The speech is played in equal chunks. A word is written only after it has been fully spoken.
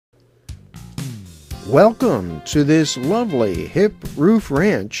Welcome to this lovely hip roof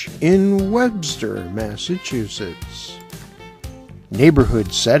ranch in Webster, Massachusetts.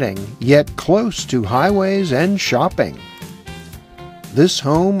 Neighborhood setting, yet close to highways and shopping. This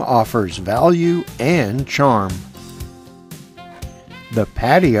home offers value and charm. The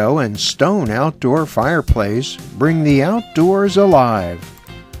patio and stone outdoor fireplace bring the outdoors alive,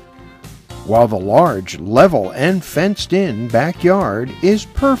 while the large, level and fenced-in backyard is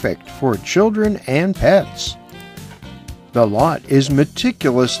perfect for children and pets. The lot is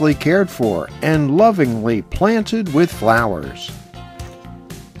meticulously cared for and lovingly planted with flowers.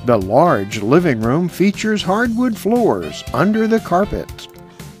 The large living room features hardwood floors under the carpet.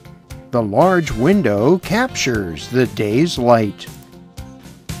 The large window captures the day's light,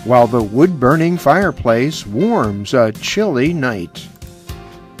 while the wood-burning fireplace warms a chilly night.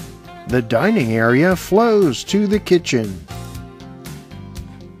 The dining area flows to the kitchen,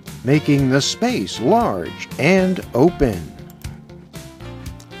 making the space large and open.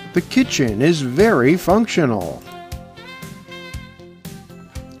 The kitchen is very functional,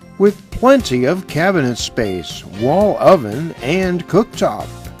 with plenty of cabinet space, wall oven, and cooktop.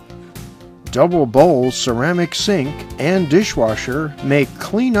 Double bowl ceramic sink and dishwasher make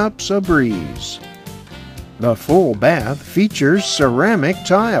cleanups a breeze. The full bath features ceramic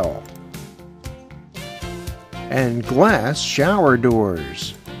tile and glass shower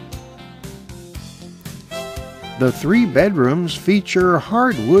doors. The 3 bedrooms feature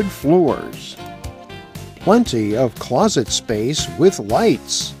hardwood floors, plenty of closet space with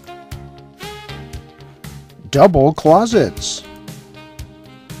lights, double closets.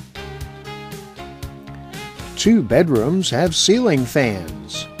 2 bedrooms have ceiling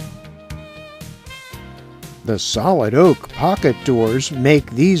fans. The solid oak pocket doors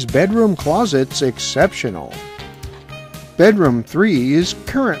make these bedroom closets exceptional. Bedroom 3 is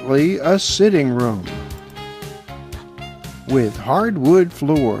currently a sitting room with hardwood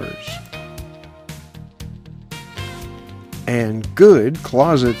floors and good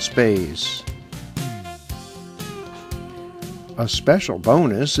closet space. A special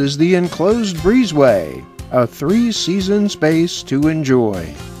bonus is the enclosed breezeway, a 3-season space to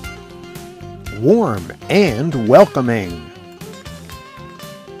enjoy. Warm and welcoming.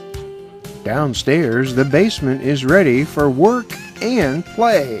 Downstairs, the basement is ready for work and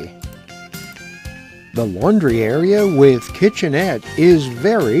play. The laundry area with kitchenette is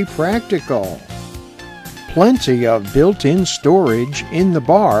very practical. Plenty of built-in storage in the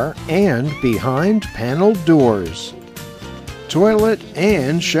bar and behind paneled doors. Toilet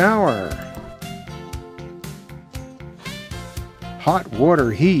and shower. Hot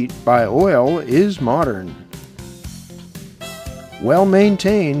water heat by oil is modern, well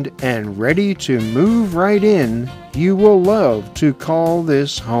maintained and ready to move right in. You will love to call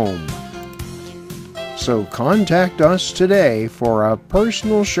this home. So contact us today for a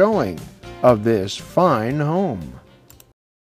personal showing of this fine home.